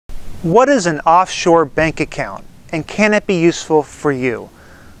What is an offshore bank account, and can it be useful for you?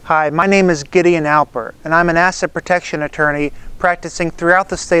 Hi, my name is Gideon Alper, and I'm an asset protection attorney practicing throughout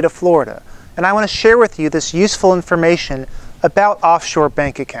the state of Florida, and I want to share with you this useful information about offshore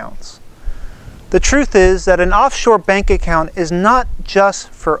bank accounts. The truth is that an offshore bank account is not just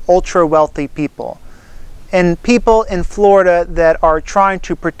for ultra-wealthy people, and people in Florida that are trying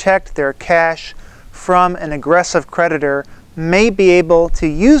to protect their cash from an aggressive creditor may be able to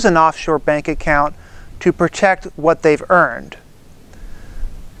use an offshore bank account to protect what they've earned.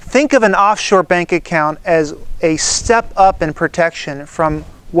 Think of an offshore bank account as a step up in protection from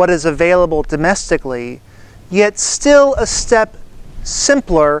what is available domestically, yet still a step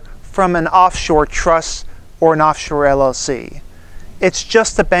simpler from an offshore trust or an offshore LLC. It's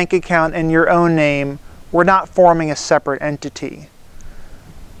just a bank account in your own name. We're not forming a separate entity.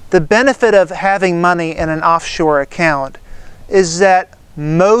 The benefit of having money in an offshore account is that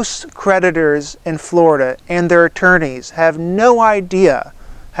most creditors in Florida and their attorneys have no idea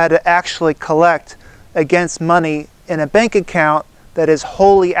how to actually collect against money in a bank account that is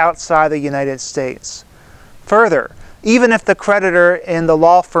wholly outside the United States. Further, even if the creditor and the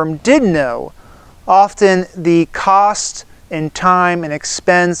law firm did know, often the cost and time and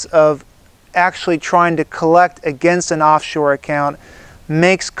expense of actually trying to collect against an offshore account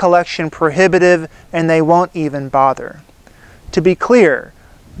makes collection prohibitive, and they won't even bother. To be clear,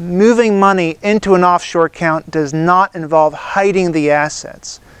 moving money into an offshore account does not involve hiding the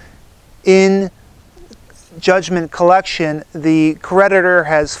assets. In judgment collection, the creditor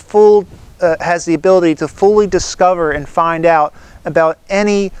has the ability to fully discover and find out about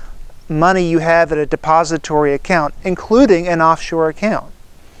any money you have at a depository account, including an offshore account.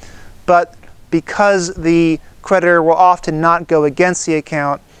 But because the creditor will often not go against the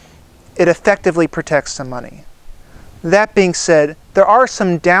account, it effectively protects the money. That being said, there are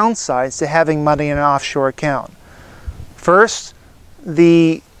some downsides to having money in an offshore account. First,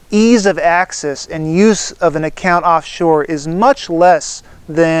 the ease of access and use of an account offshore is much less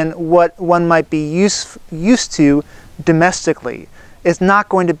than what one might be used to domestically. It's not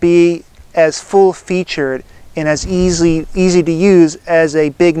going to be as full-featured and as easy to use as a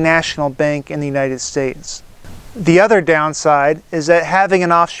big national bank in the United States. The other downside is that having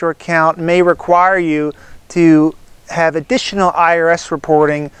an offshore account may require you to have additional IRS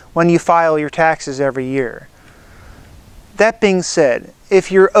reporting when you file your taxes every year. That being said,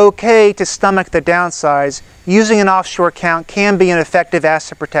 if you're okay to stomach the downsides, using an offshore account can be an effective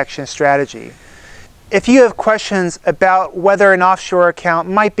asset protection strategy. If you have questions about whether an offshore account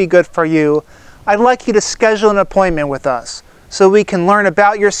might be good for you, I'd like you to schedule an appointment with us so we can learn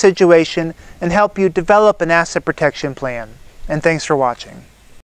about your situation and help you develop an asset protection plan. And thanks for watching.